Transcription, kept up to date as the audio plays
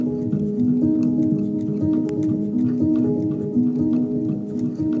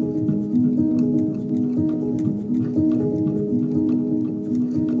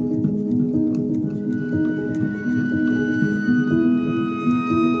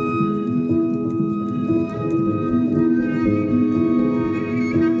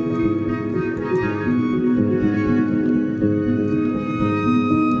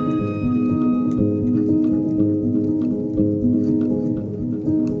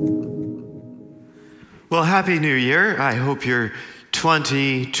Well, Happy New Year. I hope your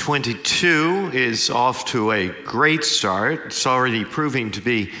 2022 is off to a great start. It's already proving to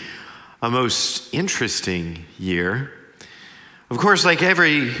be a most interesting year. Of course, like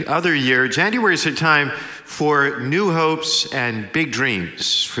every other year, January is a time for new hopes and big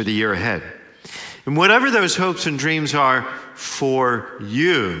dreams for the year ahead. And whatever those hopes and dreams are for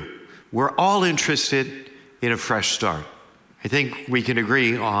you, we're all interested in a fresh start. I think we can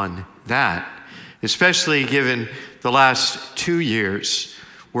agree on that. Especially given the last 2 years,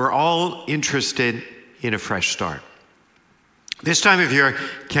 we're all interested in a fresh start. This time of year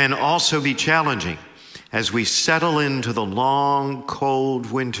can also be challenging as we settle into the long,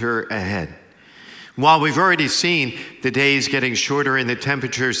 cold winter ahead. While we've already seen the days getting shorter and the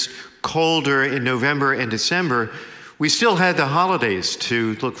temperatures colder in November and December, we still had the holidays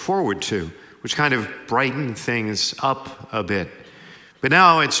to look forward to, which kind of brightened things up a bit. But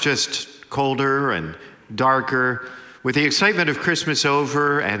now it's just colder and darker, with the excitement of Christmas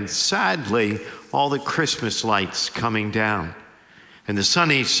over and sadly, all the Christmas lights coming down. And the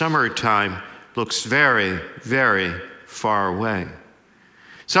sunny summertime looks very, very far away.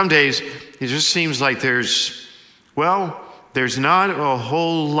 Some days, it just seems like there's not a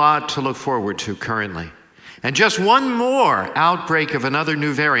whole lot to look forward to currently. And just one more outbreak of another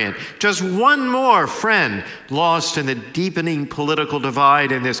new variant, just one more friend lost in the deepening political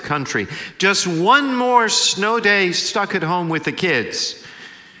divide in this country, just one more snow day stuck at home with the kids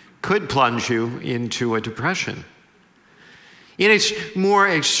could plunge you into a depression. In its more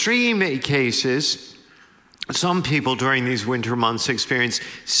extreme cases, some people during these winter months experience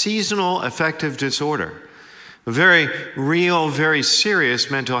seasonal affective disorder, a very real, very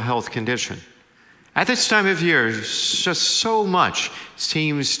serious mental health condition. At this time of year, just so much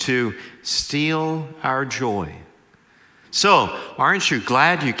seems to steal our joy. So, aren't you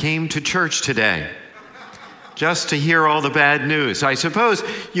glad you came to church today? Just to hear all the bad news. I suppose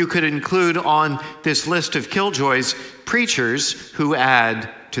you could include on this list of killjoys preachers who add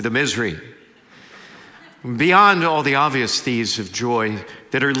to the misery. Beyond all the obvious thieves of joy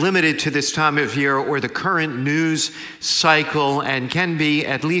that are limited to this time of year or the current news cycle and can be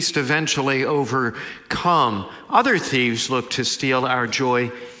at least eventually overcome, other thieves look to steal our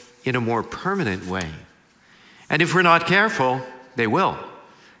joy in a more permanent way. And if we're not careful, they will.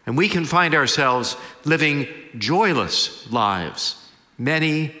 And we can find ourselves living joyless lives.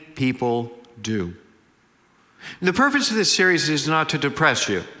 Many people do. The purpose of this series is not to depress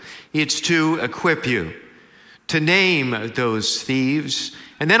you. It's to equip you, to name those thieves,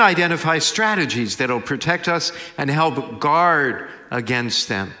 and then identify strategies that'll protect us and help guard against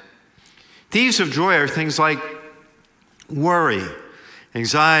them. Thieves of joy are things like worry,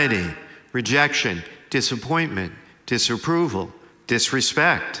 anxiety, rejection, disappointment, disapproval,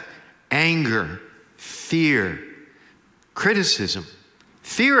 disrespect, anger, fear, criticism,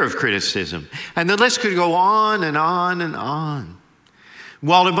 fear of criticism, and the list could go on and on and on.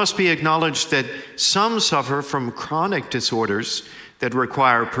 While it must be acknowledged that some suffer from chronic disorders that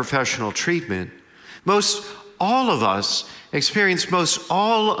require professional treatment, most all of us experience most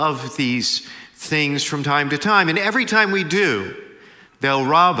all of these things from time to time. And every time we do, they'll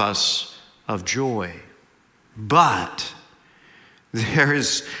rob us of joy. But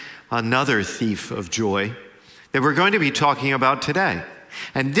there's another thief of joy that we're going to be talking about today.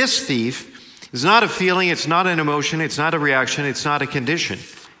 And this thief is not a feeling, it's not an emotion, it's not a reaction, it's not a condition.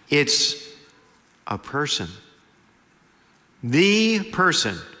 It's a person. The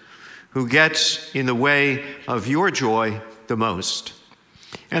person who gets in the way of your joy the most.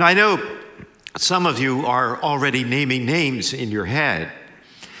 And I know some of you are already naming names in your head.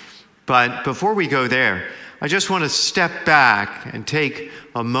 But before we go there, I just want to step back and take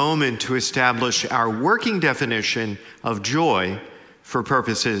a moment to establish our working definition of joy for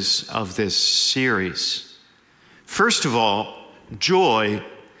purposes of this series. First of all, joy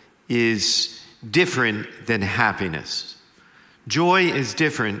is different than happiness. Joy is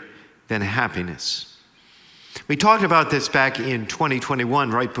different than happiness. We talked about this back in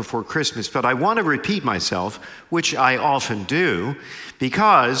 2021, right before Christmas, but I want to repeat myself, which I often do,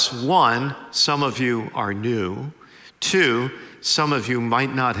 because one, some of you are new. Two, some of you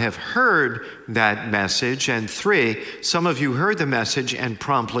might not have heard that message. And three, some of you heard the message and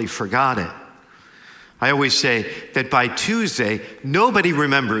promptly forgot it. I always say that by Tuesday, nobody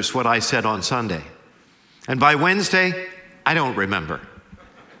remembers what I said on Sunday. And by Wednesday, I don't remember.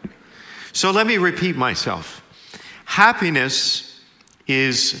 So let me repeat myself. Happiness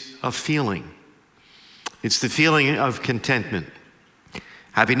is a feeling. It's the feeling of contentment.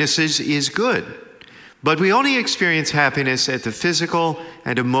 Happiness is good. But we only experience happiness at the physical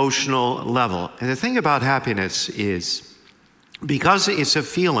and emotional level. And the thing about happiness is, because it's a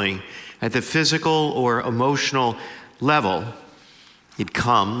feeling at the physical or emotional level, it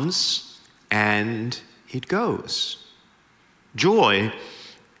comes and it goes. Joy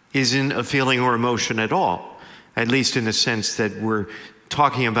isn't a feeling or emotion at all, at least in the sense that we're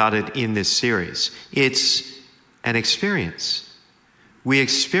talking about it in this series. It's an experience. We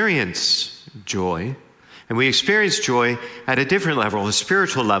experience joy, and we experience joy at a different level, a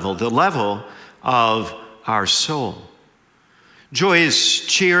spiritual level, the level of our soul. Joy is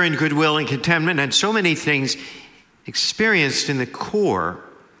cheer and goodwill and contentment and so many things experienced in the core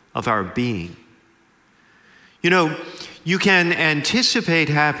of our being. You know, you can anticipate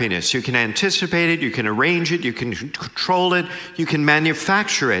happiness. You can anticipate it, you can arrange it, you can control it, you can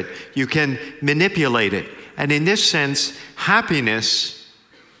manufacture it, you can manipulate it. And in this sense, happiness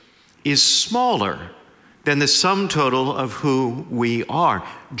is smaller than the sum total of who we are.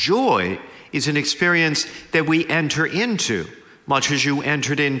 Joy is an experience that we enter into, much as you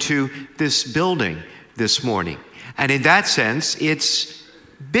entered into this building this morning. And in that sense, it's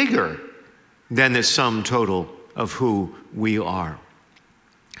bigger than the sum total of who we are.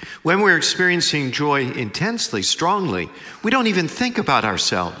 When we're experiencing joy intensely, strongly, we don't even think about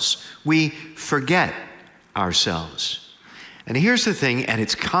ourselves. We forget ourselves. And here's the thing, and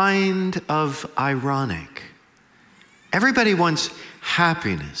it's kind of ironic. Everybody wants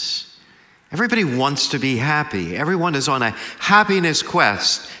happiness. Everybody wants to be happy. Everyone is on a happiness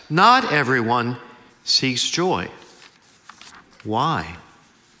quest. Not everyone seeks joy. Why?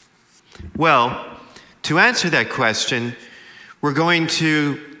 Well, to answer that question, we're going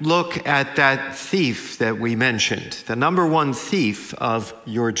to look at that thief that we mentioned, the number one thief of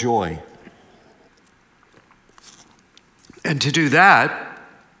your joy. And to do that,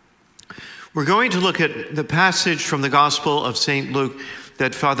 we're going to look at the passage from the Gospel of St. Luke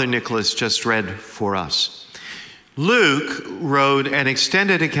that Father Nicholas just read for us. Luke wrote an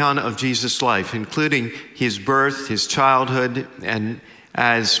extended account of Jesus' life, including his birth, his childhood, and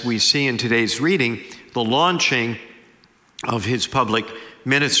as we see in today's reading, the launching of his public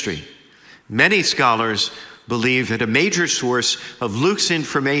ministry. Many scholars believe that a major source of Luke's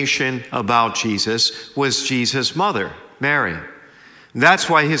information about Jesus was Jesus' mother, Mary. That's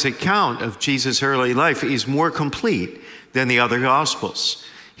why his account of Jesus' early life is more complete than the other Gospels.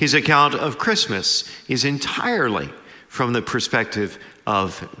 His account of Christmas is entirely from the perspective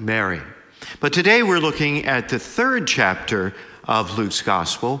of Mary. But today we're looking at the third chapter of Luke's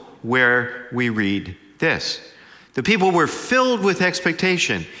Gospel, where we read this. The people were filled with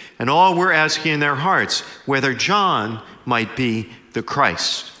expectation, and all were asking in their hearts whether John might be the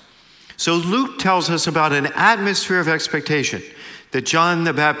Christ. So Luke tells us about an atmosphere of expectation that John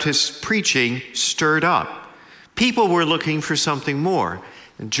the Baptist's preaching stirred up. People were looking for something more,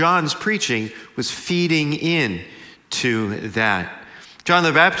 and John's preaching was feeding in to that. John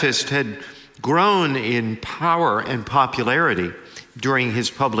the Baptist had grown in power and popularity during his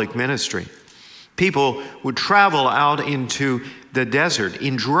public ministry. People would travel out into the desert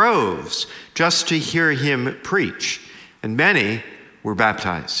in droves just to hear him preach, and many were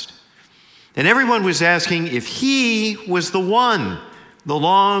baptized. And everyone was asking if he was the one, the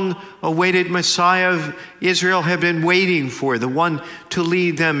long-awaited Messiah Israel had been waiting for, the one to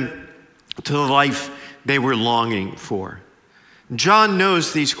lead them to the life they were longing for. John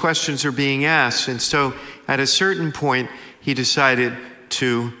knows these questions are being asked, and so at a certain point, he decided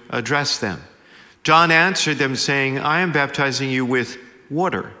to address them. John answered them saying, I am baptizing you with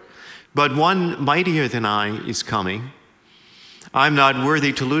water, but one mightier than I is coming. I'm not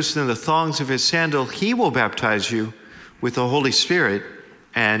worthy to loosen the thongs of his sandal. He will baptize you with the Holy Spirit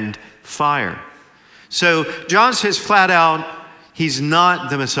and fire. So John says flat out, he's not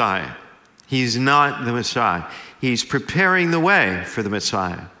the Messiah. He's not the Messiah. He's preparing the way for the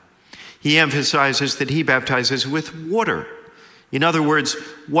Messiah. He emphasizes that he baptizes with water. In other words,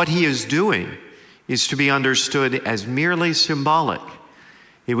 what he is doing is to be understood as merely symbolic.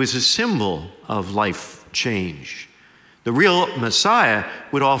 It was a symbol of life change. The real Messiah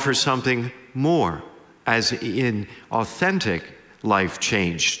would offer something more, as in authentic life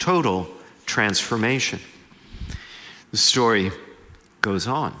change, total transformation. The story goes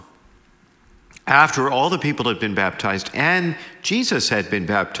on. After all the people had been baptized, and Jesus had been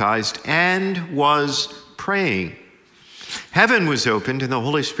baptized and was praying, heaven was opened and the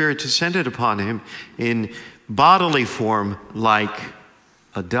Holy Spirit descended upon him in bodily form like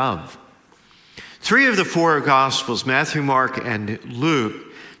a dove. 3 of the 4 Gospels, Matthew, Mark, and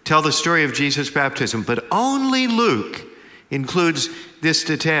Luke, tell the story of Jesus' baptism, but only Luke includes this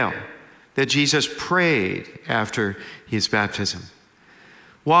detail. that Jesus prayed after his baptism.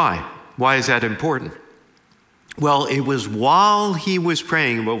 Why? Why is that important? Well, it was while he was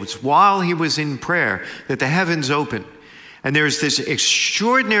praying, it was while he was in prayer that the heavens opened. And there's this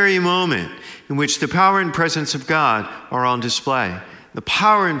extraordinary moment in which the power and presence of God are on display. The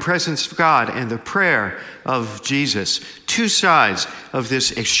power and presence of God and the prayer of Jesus. Two sides of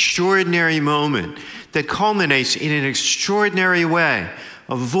this extraordinary moment that culminates in an extraordinary way.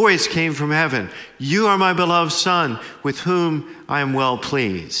 A voice came from heaven. You are my beloved Son, with whom I am well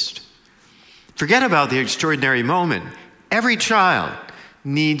pleased. Forget about the extraordinary moment. Every child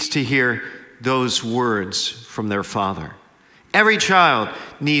needs to hear those words from their father. Every child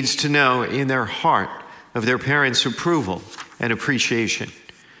needs to know in their heart of their parents' approval and appreciation.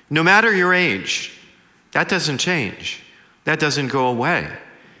 No matter your age, that doesn't change. That doesn't go away.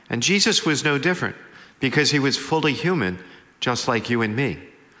 And Jesus was no different because he was fully human, just like you and me.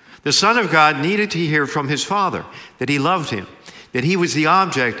 The Son of God needed to hear from his Father that he loved him, that he was the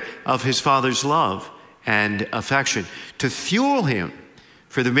object of his Father's love and affection, to fuel him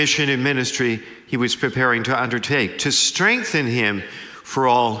for the mission and ministry he was preparing to undertake, to strengthen him for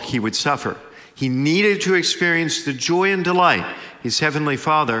all he would suffer. He needed to experience the joy and delight his heavenly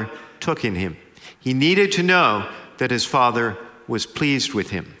Father took in him. He needed to know that his Father was pleased with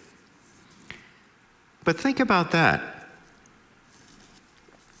him. But think about that.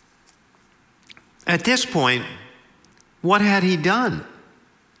 At this point, what had he done?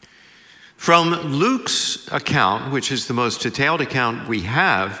 From Luke's account, which is the most detailed account we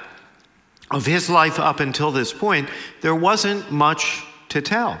have of his life up until this point, there wasn't much to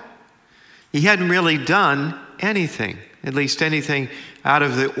tell. He hadn't really done anything, at least anything out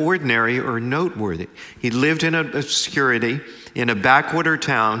of the ordinary or noteworthy. He lived in obscurity in a backwater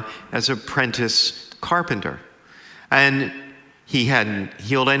town as an apprentice carpenter. And he hadn't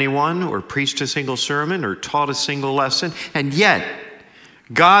healed anyone or preached a single sermon or taught a single lesson. And yet,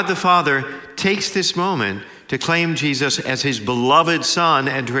 God the Father takes this moment to claim Jesus as his beloved Son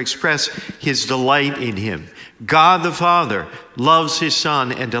and to express his delight in him. God the Father loves his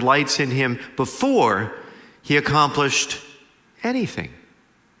Son and delights in him before he accomplished anything.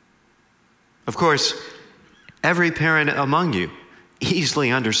 Of course, every parent among you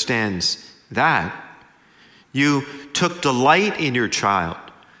easily understands that. You took delight in your child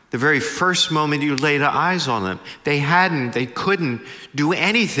the very first moment you laid eyes on them. They couldn't do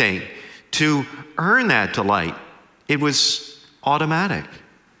anything to earn that delight. It was automatic.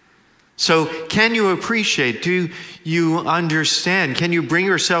 So can you appreciate, do you understand, can you bring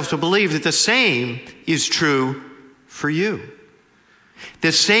yourself to believe that the same is true for you?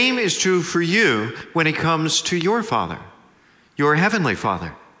 The same is true for you when it comes to your Father, your Heavenly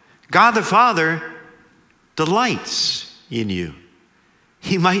Father. God the Father delights in you.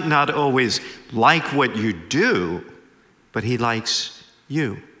 He might not always like what you do, but he likes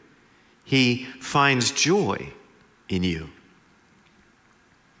you. He finds joy in you.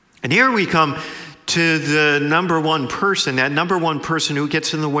 And here we come to the number one person, that number one person who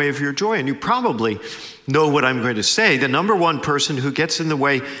gets in the way of your joy. And you probably know what I'm going to say. The number one person who gets in the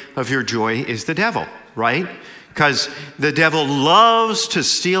way of your joy is the devil, right? Because the devil loves to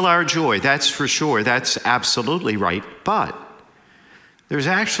steal our joy. That's for sure. That's absolutely right. But there's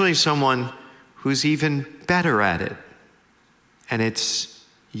actually someone who's even better at it. And it's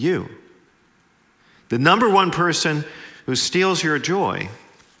you. The number one person who steals your joy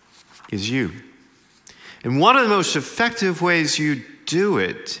is you. And one of the most effective ways you do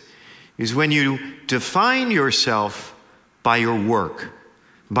it is when you define yourself by your work,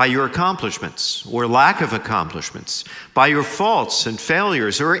 by your accomplishments or lack of accomplishments, by your faults and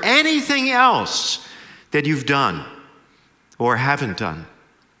failures or anything else that you've done or haven't done.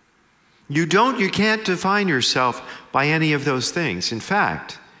 You can't define yourself by any of those things. In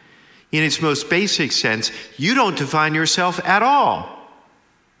fact, in its most basic sense, you don't define yourself at all.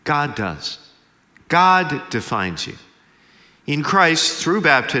 God does. God defines you. In Christ, through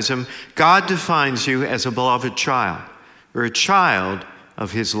baptism, God defines you as a beloved child, or a child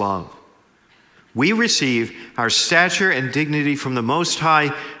of his love. We receive our stature and dignity from the Most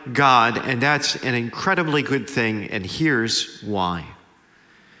High God, and that's an incredibly good thing, and here's why.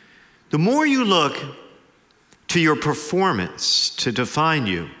 The more you look to your performance to define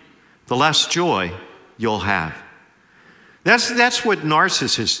you, the less joy you'll have. That's what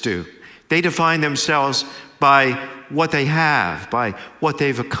narcissists do. They define themselves by what they have, by what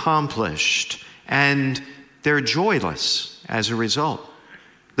they've accomplished, and they're joyless as a result.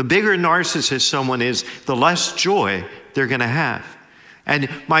 The bigger narcissist someone is, the less joy they're going to have. And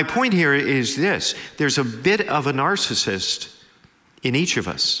my point here is this: there's a bit of a narcissist in each of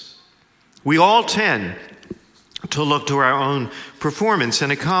us. We all tend to look to our own performance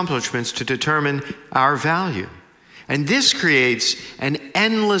and accomplishments to determine our value. And this creates an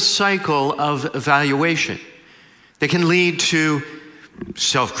endless cycle of evaluation that can lead to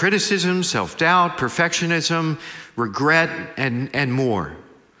self-criticism, self-doubt, perfectionism, regret, and more.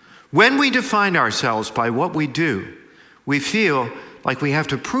 When we define ourselves by what we do, we feel like we have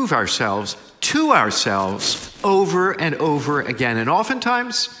to prove ourselves to ourselves over and over again. And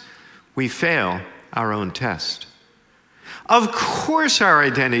oftentimes, we fail our own test. Of course, our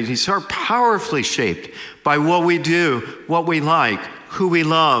identities are powerfully shaped by what we do, what we like, who we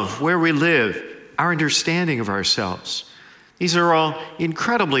love, where we live, our understanding of ourselves. These are all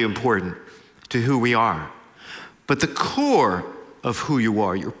incredibly important to who we are. But the core of who you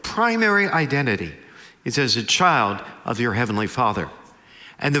are, your primary identity, is as a child of your Heavenly Father.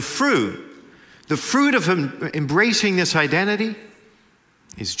 And the fruit of embracing this identity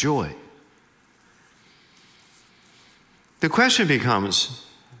is joy. The question becomes,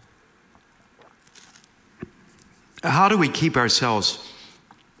 how do we keep ourselves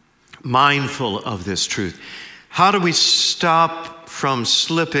mindful of this truth? How do we stop from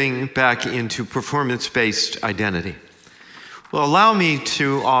slipping back into performance-based identity? Well, allow me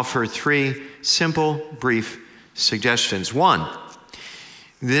to offer 3 simple, brief suggestions. 1,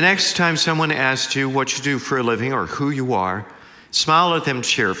 the next time someone asks you what you do for a living or who you are, smile at them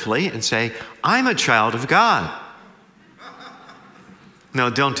cheerfully and say, "I'm a child of God." No,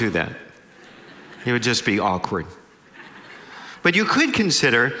 don't do that. It would just be awkward. But you could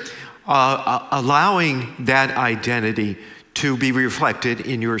consider allowing that identity to be reflected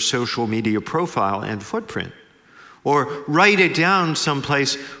in your social media profile and footprint. Or write it down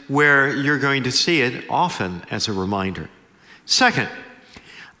someplace where you're going to see it often as a reminder. Second,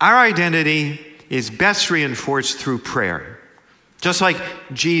 our identity is best reinforced through prayer. Just like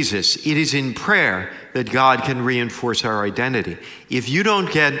Jesus, it is in prayer that God can reinforce our identity. If you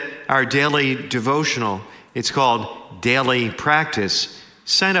don't get our daily devotional, it's called Daily Practice,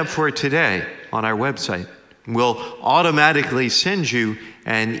 sign up for it today on our website. We'll automatically send you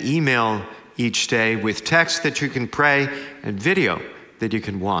an email each day with text that you can pray and video that you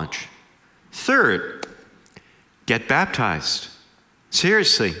can watch. Third, get baptized.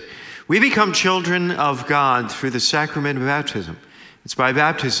 Seriously, we become children of God through the sacrament of baptism. It's by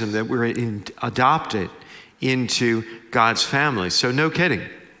baptism that we're adopted into God's family. So no kidding.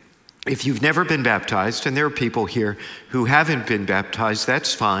 If you've never been baptized, and there are people here who haven't been baptized,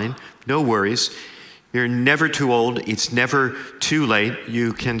 that's fine. No worries. You're never too old. It's never too late.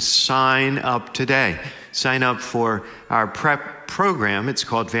 You can sign up today. Sign up for our prep program. It's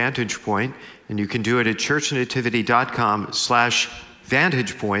called Vantage Point, and you can do it at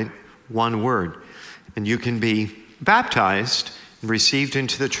churchnativity.com/VantagePoint, one word. And you can be baptized and received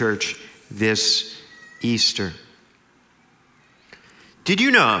into the church this Easter. Did you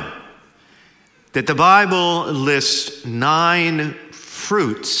know that the Bible lists 9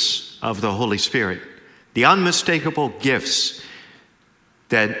 fruits of the Holy Spirit? The unmistakable gifts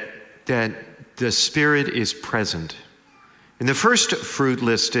that the Spirit is present. And the first fruit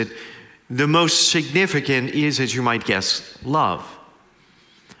listed, the most significant is, as you might guess, love.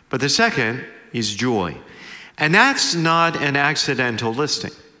 But the second is joy. And that's not an accidental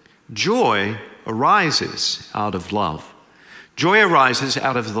listing. Joy arises out of love. Joy arises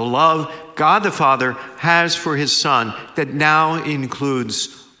out of the love God the Father has for his Son that now includes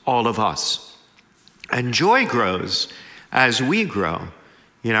all of us. And joy grows as we grow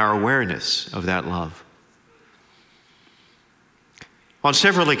in our awareness of that love. On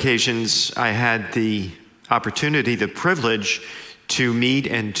several occasions, I had the opportunity, the privilege to meet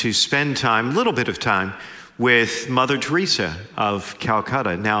and to spend time, a little bit of time, with Mother Teresa of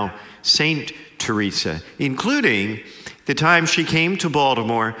Calcutta, now Saint Teresa, including the time she came to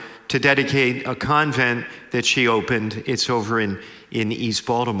Baltimore to dedicate a convent that she opened. It's over in East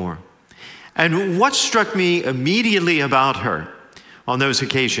Baltimore. And what struck me immediately about her on those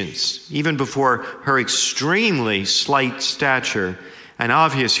occasions, even before her extremely slight stature and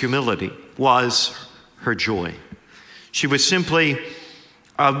obvious humility, was her joy. She was simply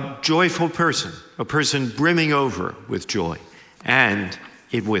a joyful person, a person brimming over with joy, and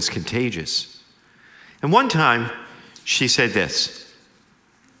it was contagious. And one time, she said this: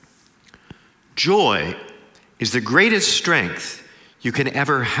 "Joy is the greatest strength you can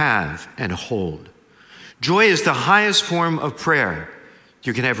ever have and hold. Joy is the highest form of prayer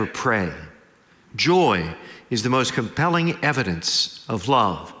you can ever pray. Joy is the most compelling evidence of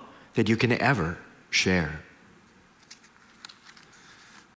love that you can ever share."